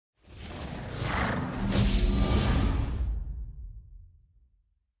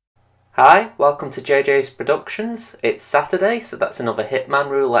Hi, welcome to JJ's Productions. It's Saturday, so that's another Hitman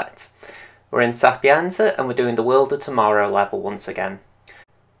Roulette. We're in Sapienza and we're doing the World of Tomorrow level once again.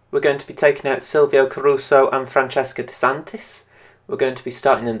 We're going to be taking out Silvio, Caruso and Francesca de Santis. We're going to be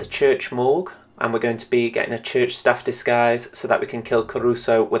starting in the church morgue and we're going to be getting a church staff disguise so that we can kill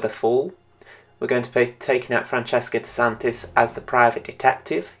Caruso with a fall. We're going to be taking out Francesca de Santis as the private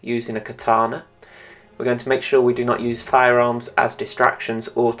detective using a katana. We're going to make sure we do not use firearms as distractions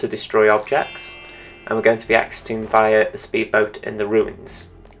or to destroy objects. And we're going to be exiting via the speedboat in the ruins.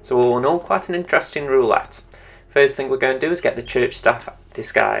 So all in all, quite an interesting roulette. First thing we're going to do is get the church staff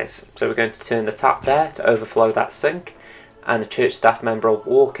disguise. So we're going to turn the tap there to overflow that sink. And a church staff member will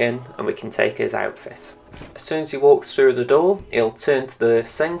walk in and we can take his outfit. As soon as he walks through the door, he'll turn to the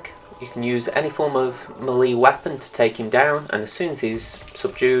sink. You can use any form of melee weapon to take him down, and as soon as he's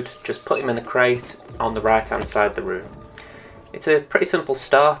subdued, just put him in a crate on the right hand side of the room. It's a pretty simple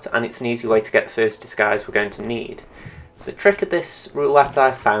start and it's an easy way to get the first disguise we're going to need. The trick of this roulette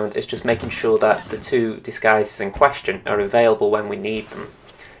I've found is just making sure that the two disguises in question are available when we need them.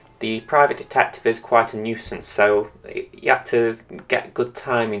 The private detective is quite a nuisance, so you have to get good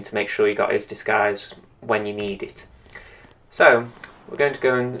timing to make sure you got his disguise when you need it. So we're going to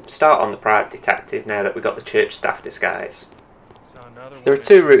go and start on the private detective now that we've got the church staff disguise. There are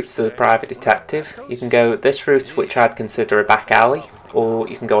two routes to the private detective. You can go this route, which I'd consider a back alley, or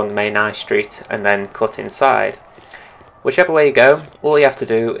you can go on the main high street and then cut inside. Whichever way you go, all you have to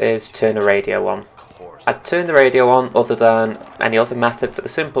do is turn a radio on. I'd turn the radio on other than any other method for the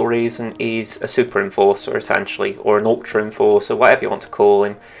simple reason he's a super enforcer essentially, or an ultra enforcer, whatever you want to call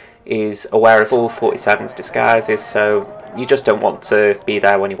him. Is aware of all 47's disguises, so you just don't want to be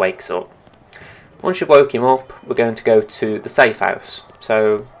there when he wakes up. Once you've woke him up, we're going to go to the safe house.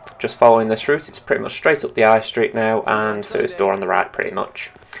 So just following this route, it's pretty much straight up the high street now, and first door on the right pretty much.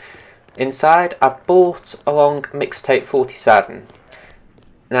 Inside, I've bought along mixtape 47.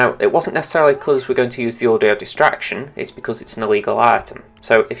 Now, it wasn't necessarily because we're going to use the audio distraction, it's because it's an illegal item.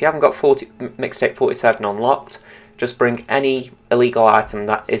 So if you haven't got mixtape 47 unlocked, just bring any illegal item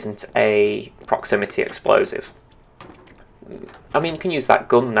that isn't a proximity explosive. I mean, you can use that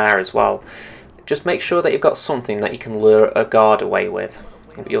gun there as well. Just make sure that you've got something that you can lure a guard away with.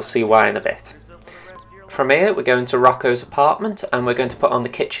 You'll see why in a bit. From here, we're going to Rocco's apartment and we're going to put on the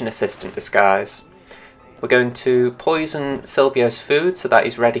kitchen assistant disguise. We're going to poison Silvio's food so that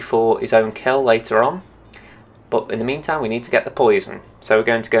he's ready for his own kill later on. But in the meantime, we need to get the poison. So we're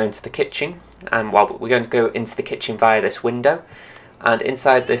going to go into the kitchen, and we're going to go into the kitchen via this window. And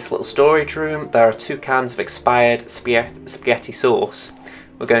inside this little storage room, there are 2 cans of expired spaghetti sauce.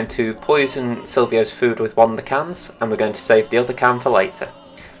 We're going to poison Silvio's food with one of the cans, and we're going to save the other can for later.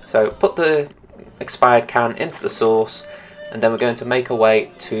 So put the expired can into the sauce, and then we're going to make our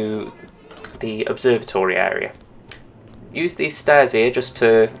way to the observatory area. Use these stairs here just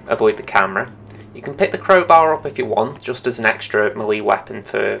to avoid the camera. You can pick the crowbar up if you want, just as an extra melee weapon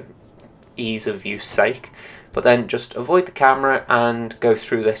for ease of use sake, but then just avoid the camera and go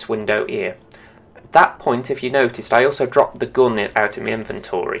through this window here. At that point, if you noticed, I also dropped the gun out of my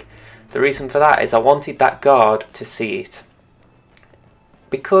inventory. The reason for that is I wanted that guard to see it.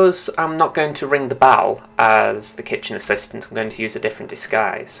 Because I'm not going to ring the bell as the kitchen assistant, I'm going to use a different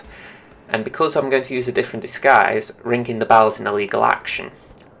disguise. And because I'm going to use a different disguise, ringing the bell is an illegal action.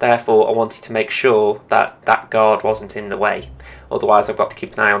 Therefore, I wanted to make sure that that guard wasn't in the way. Otherwise, I've got to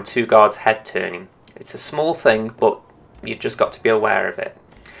keep an eye on 2 guards' head turning. It's a small thing, but you've just got to be aware of it.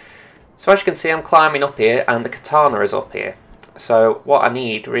 So as you can see, I'm climbing up here, and the katana is up here. So what I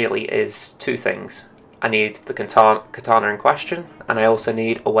need, really, is 2 things. I need the katana in question, and I also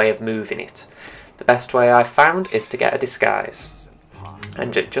need a way of moving it. The best way I've found is to get a disguise.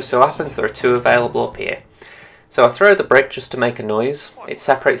 And it just so happens there are 2 available up here. So I throw the brick just to make a noise. It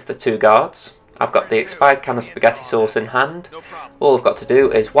separates the 2 guards. I've got the expired can of spaghetti sauce in hand. All I've got to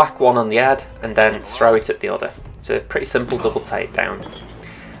do is whack one on the head and then throw it at the other. It's a pretty simple double takedown.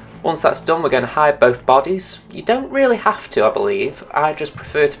 Once that's done, we're going to hide both bodies. You don't really have to, I believe. I just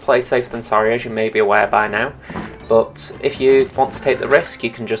prefer to play safe than sorry, as you may be aware by now. But if you want to take the risk,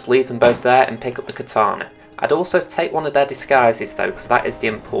 you can just leave them both there and pick up the katana. I'd also take one of their disguises though, because that is the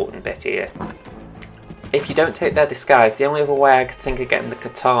important bit here. If you don't take their disguise, the only other way I could think of getting the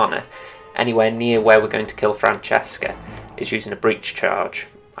katana anywhere near where we're going to kill Francesca is using a breach charge.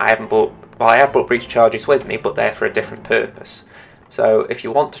 I have brought breach charges with me, but they're for a different purpose. So if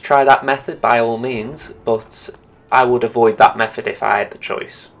you want to try that method, by all means, but I would avoid that method if I had the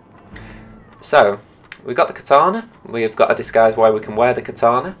choice. So, we've got the katana, we've got a disguise where we can wear the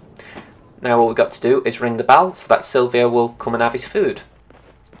katana. Now what we've got to do is ring the bell so that Silvio will come and have his food.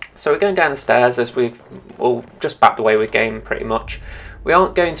 So we're going down the stairs as we've all just backed away with game pretty much. We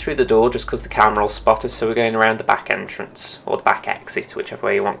aren't going through the door just because the camera will spot us, so we're going around the back entrance, or the back exit, whichever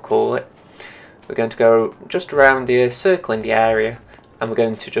way you want to call it. We're going to go just around here, circling the area, and we're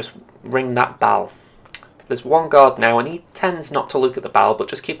going to just ring that bell. There's one guard now, and he tends not to look at the bell, but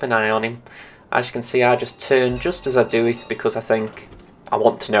just keep an eye on him. As you can see, I just turn just as I do it because I think I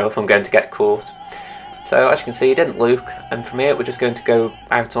want to know if I'm going to get caught. So as you can see, he didn't look, and from here we're just going to go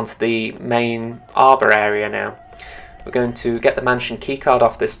out onto the main arbour area now. We're going to get the mansion keycard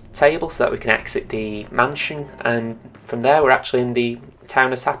off this table so that we can exit the mansion, and from there we're actually in the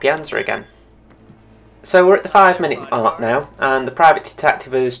town of Sapienza again. So we're at the 5-minute mark now, and the private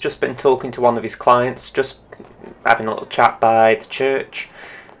detective has just been talking to one of his clients, just having a little chat by the church,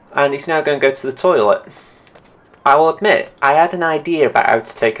 and he's now going to go to the toilet. I will admit, I had an idea about how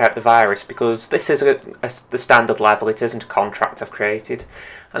to take out the virus because this is the standard level, it isn't a contract I've created.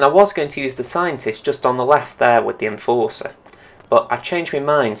 And I was going to use the scientist just on the left there with the enforcer. But I changed my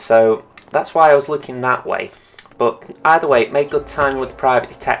mind, so that's why I was looking that way. But either way, it made good timing with the private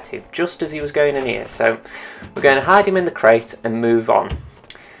detective just as he was going in here. So we're going to hide him in the crate and move on.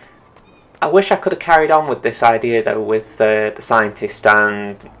 I wish I could have carried on with this idea though with the scientist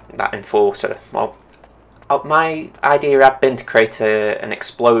and that enforcer. Well, my idea had been to create an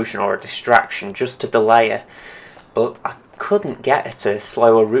explosion or a distraction just to delay her, but I couldn't get her to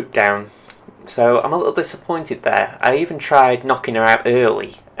slow her route down, so I'm a little disappointed there. I even tried knocking her out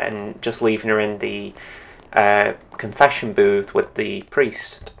early and just leaving her in the confession booth with the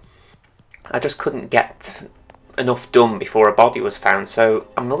priest. I just couldn't get enough done before a body was found, so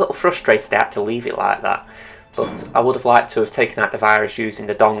I'm a little frustrated I had to leave it like that, but I would have liked to have taken out the virus using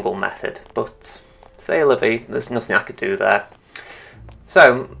the dongle method, but say la vie, there's nothing I could do there.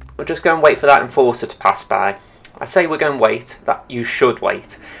 So we'll just go and wait for that enforcer to pass by. I say we're going to wait, that you should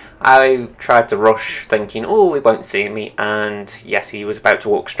wait. I tried to rush thinking, oh, he won't see me, and yes, he was about to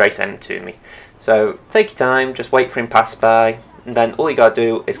walk straight into me. So take your time, just wait for him to pass by, and then all you got to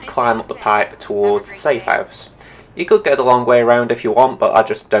do is climb up the pipe towards the safe house. You could go the long way around if you want, but I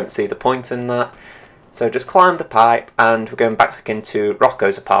just don't see the point in that. So just climb the pipe, and we're going back into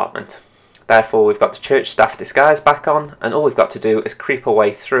Rocco's apartment. Therefore, we've got the church staff disguise back on, and all we've got to do is creep our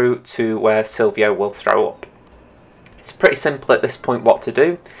way through to where Silvio will throw up. It's pretty simple at this point what to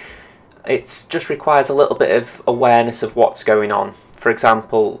do. It just requires a little bit of awareness of what's going on. For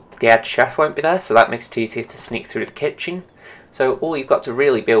example, the head chef won't be there, so that makes it easier to sneak through the kitchen. So all you've got to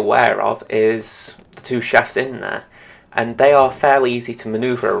really be aware of is the two chefs in there, and they are fairly easy to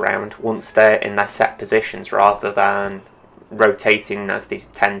manoeuvre around once they're in their set positions rather than rotating as they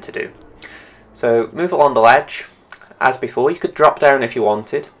tend to do. So move along the ledge. As before, you could drop down if you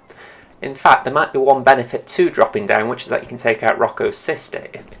wanted. In fact, there might be one benefit to dropping down, which is that you can take out Rocco's sister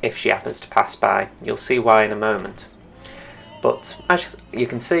if she happens to pass by. You'll see why in a moment. But as you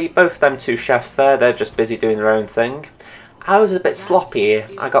can see, both them two chefs there, they're just busy doing their own thing. I was a bit sloppy here.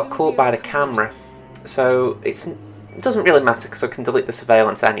 I got caught by the camera. So it doesn't really matter because I can delete the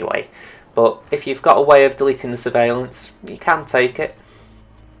surveillance anyway. But if you've got a way of deleting the surveillance, you can take it.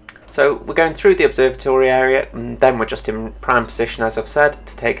 So we're going through the observatory area, and then we're just in prime position, as I've said,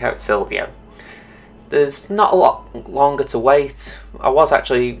 to take out Silvio. There's not a lot longer to wait. I was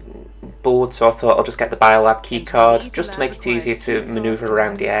actually bored, so I thought I'll just get the biolab keycard, just to make it easier to manoeuvre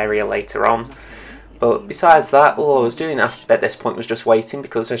around the area later on. But besides that, all I was doing at this point was just waiting,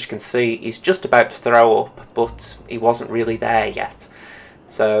 because as you can see, he's just about to throw up, but he wasn't really there yet.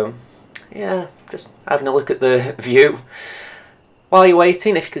 So, yeah, just having a look at the view. While you're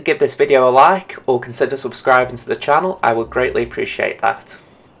waiting, if you could give this video a like or consider subscribing to the channel, I would greatly appreciate that.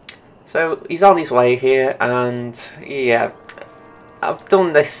 So he's on his way here, and yeah, I've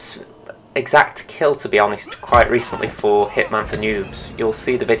done this exact kill, to be honest, quite recently for Hitman for Noobs. You'll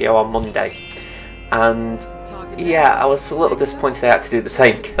see the video on Monday. And yeah, I was a little disappointed I had to do the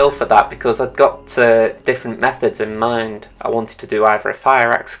same kill for that because I'd got different methods in mind. I wanted to do either a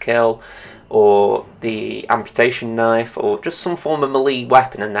fire axe kill, or the amputation knife, or just some form of melee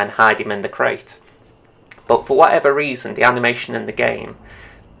weapon and then hide him in the crate. But for whatever reason, the animation in the game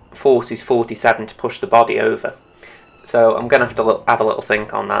forces 47 to push the body over. So I'm going to have a little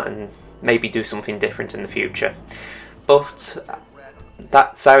think on that and maybe do something different in the future. But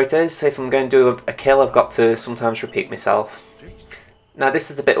that's how it is. If I'm going to do a kill, I've got to sometimes repeat myself. Now this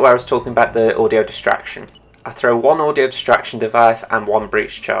is the bit where I was talking about the audio distraction. I throw one audio distraction device and one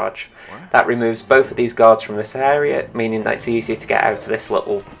breach charge. That removes both of these guards from this area, meaning that it's easier to get out of this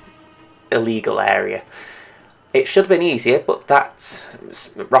little illegal area. It should have been easier, but that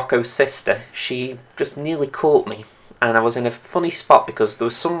Rocco's sister, she just nearly caught me. and I was in a funny spot because there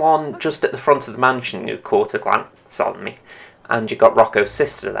was someone just at the front of the mansion who caught a glance on me, and you got Rocco's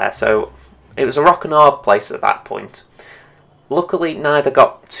sister there, so it was a rock and hard place at that point. Luckily, neither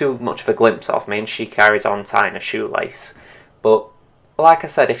got too much of a glimpse of me, and she carries on tying a shoelace. But like I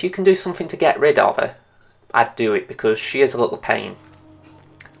said, if you can do something to get rid of her, I'd do it, because she is a little pain.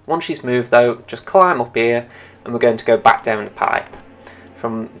 Once she's moved though, just climb up here, and we're going to go back down the pipe.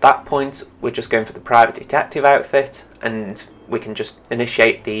 From that point, we're just going for the private detective outfit, and we can just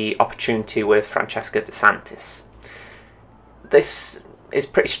initiate the opportunity with Francesca de Santis. This is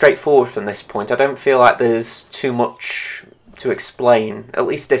pretty straightforward from this point. I don't feel like there's too much to explain, at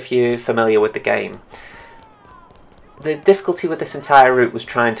least if you're familiar with the game. The difficulty with this entire route was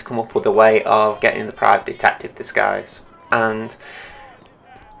trying to come up with a way of getting the private detective disguise, and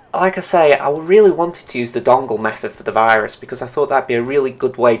like I say, I really wanted to use the dongle method for the virus, because I thought that'd be a really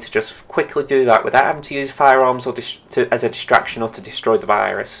good way to just quickly do that without having to use firearms or as a distraction or to destroy the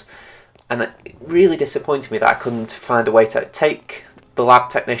virus. And it really disappointed me that I couldn't find a way to take the lab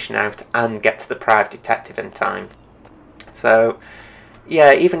technician out and get to the private detective in time. So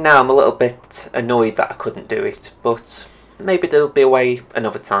yeah, even now I'm a little bit annoyed that I couldn't do it, but maybe there'll be a way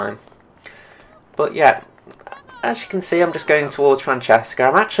another time. But yeah, as you can see, I'm just going towards Francesca.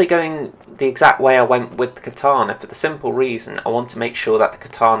 I'm actually going the exact way I went with the katana for the simple reason I want to make sure that the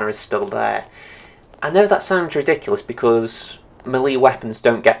katana is still there. I know that sounds ridiculous because melee weapons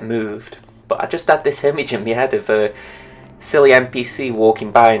don't get moved, but I just had this image in my head of a silly NPC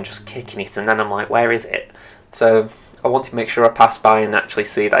walking by and just kicking it, and then I'm like, where is it? So I want to make sure I pass by and actually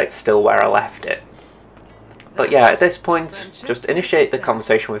see that it's still where I left it. But yeah, at this point, just initiate the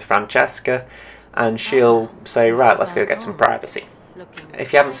conversation with Francesca, and she'll say, right, let's go get some privacy.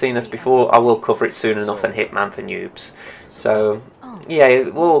 If you haven't seen this before, I will cover it soon enough in Hitman for Noobs. So yeah,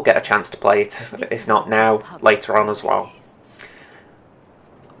 we'll get a chance to play it, if not now, later on as well.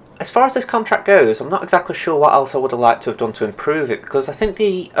 As far as this contract goes, I'm not exactly sure what else I would have liked to have done to improve it, because I think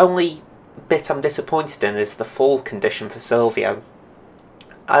the only bit I'm disappointed in is the fall condition for Silvio.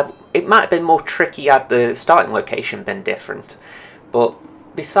 It might have been more tricky had the starting location been different, but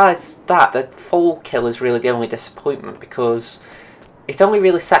besides that, the fall kill is really the only disappointment, because it only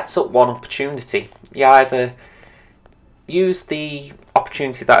really sets up one opportunity. You either use the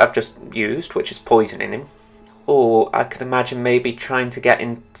opportunity that I've just used, which is poisoning him, or I could imagine maybe trying to get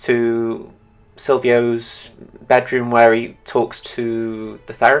into Silvio's bedroom where he talks to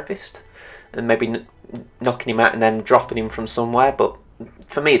the therapist, and maybe knocking him out and then dropping him from somewhere. But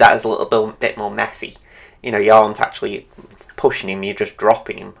for me, that is a little bit more messy. You know, you aren't actually pushing him, you're just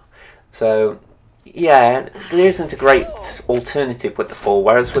dropping him. So yeah, there isn't a great alternative with the fall,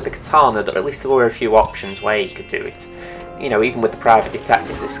 whereas with the katana, at least there were a few options where you could do it. You know, even with the private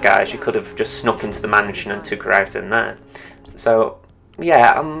detective disguise, you could have just snuck into the mansion and took her out in there. So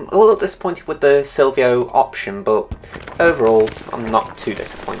yeah, I'm a little disappointed with the Silvio option, but overall I'm not too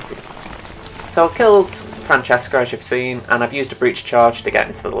disappointed. So I killed Francesca, as you've seen, and I've used a breach charge to get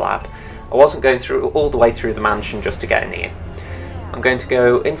into the lab. I wasn't going through all the way through the mansion just to get in here. I'm going to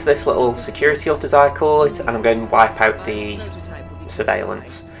go into this little security hut, as I call it, and I'm going to wipe out the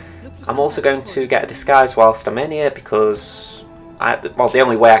surveillance. I'm also going to get a disguise whilst I'm in here, because the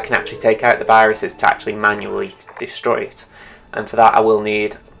only way I can actually take out the virus is to actually manually destroy it. And for that I will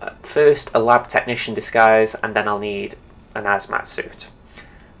need first a lab technician disguise, and then I'll need an hazmat suit.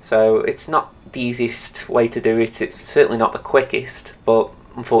 So it's not the easiest way to do it, it's certainly not the quickest, but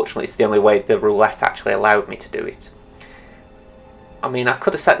unfortunately it's the only way the roulette actually allowed me to do it. I mean, I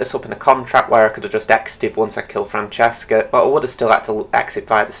could have set this up in a contract where I could have just exited once I killed Francesca, but I would have still had to exit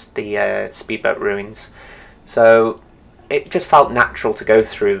via the speedboat ruins. So it just felt natural to go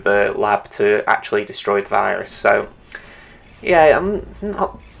through the lab to actually destroy the virus. So yeah, I'm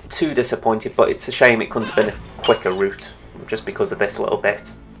not too disappointed, but it's a shame it couldn't have been a quicker route, just because of this little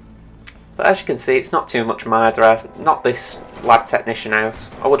bit. But as you can see, it's not too much murder. I've knocked this lab technician out.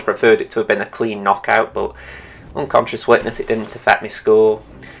 I would have preferred it to have been a clean knockout, but unconscious witness, it didn't affect my score.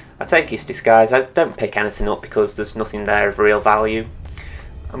 I take his disguise. I don't pick anything up because there's nothing there of real value.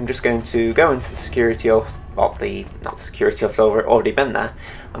 I'm just going to go into the security of not the security of, I've already been there.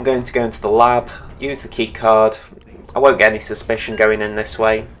 I'm going to go into the lab, use the key card. I won't get any suspicion going in this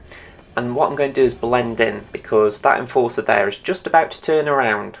way. And what I'm going to do is blend in, because that enforcer there is just about to turn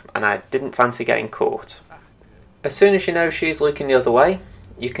around and I didn't fancy getting caught. As soon as you know she's looking the other way,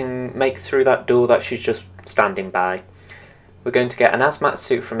 you can make through that door that she's just standing by. We're going to get an hazmat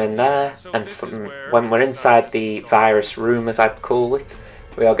suit from in there, and from when we're inside the virus room, as I'd call it,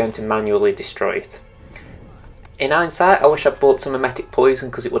 we are going to manually destroy it. In hindsight, I wish I'd bought some emetic poison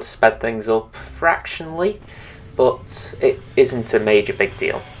because it would have sped things up fractionally, but it isn't a major big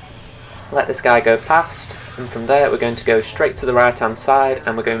deal. Let this guy go past, and from there we're going to go straight to the right hand side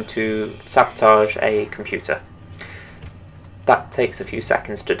and we're going to sabotage a computer. That takes a few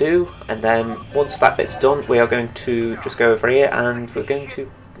seconds to do, and then once that bit's done we are going to just go over here and we're going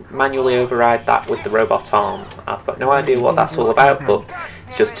to manually override that with the robot arm. I've got no idea what that's all about, but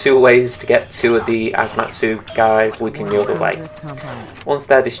it's just two ways to get two of the Hazmatsu guys looking the other way. Once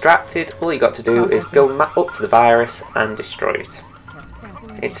they're distracted, all you got to do is go up to the virus and destroy it.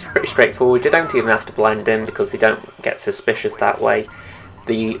 It's pretty straightforward, you don't even have to blend in because they don't get suspicious that way.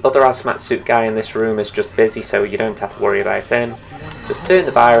 The other Hazmatsu guy in this room is just busy, so you don't have to worry about him. Just turn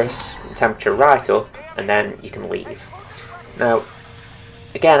the virus temperature right up and then you can leave. Now,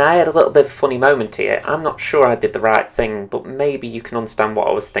 again, I had a little bit of a funny moment here. I'm not sure I did the right thing, but maybe you can understand what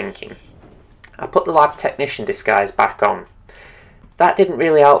I was thinking. I put the lab technician disguise back on. That didn't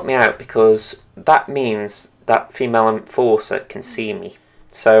really help me out because that means that female enforcer can see me.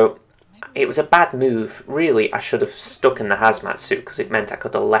 So it was a bad move. Really, I should have stuck in the hazmat suit because it meant I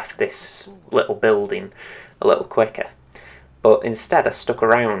could have left this little building a little quicker. But instead I stuck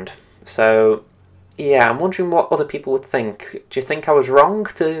around. So yeah, I'm wondering what other people would think. Do you think I was wrong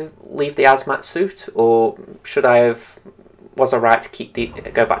to leave the hazmat suit, or was I right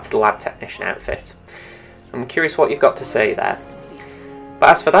to go back to the lab technician outfit? I'm curious what you've got to say there. But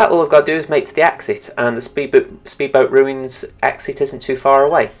as for that, all I've got to do is make to the exit, and the speedboat ruins exit isn't too far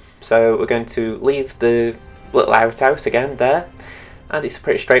away. So we're going to leave the little outhouse again there, and it's a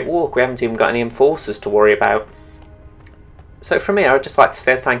pretty straight walk. We haven't even got any enforcers to worry about. So from here, I'd just like to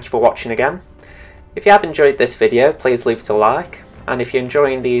say thank you for watching again. If you have enjoyed this video, please leave it a like, and if you're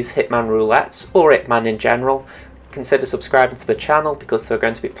enjoying these Hitman Roulettes, or Hitman in general, consider subscribing to the channel because there are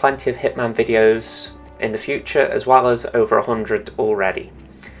going to be plenty of Hitman videos in the future, as well as over 100 already.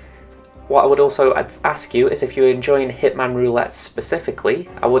 What I would also ask you is if you're enjoying Hitman Roulette specifically,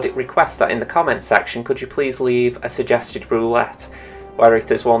 I would request that in the comments section could you please leave a suggested roulette, whether it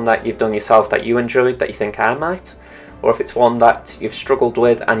is one that you've done yourself that you enjoyed that you think I might, or if it's one that you've struggled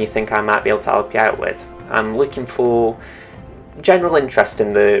with and you think I might be able to help you out with. I'm looking for general interest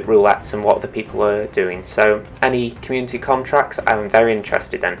in the roulettes and what other people are doing, so any community contracts I'm very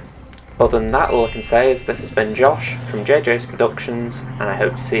interested in. Other than that, all I can say is this has been Josh from JJ's Productions, and I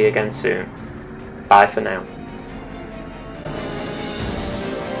hope to see you again soon. Bye for now.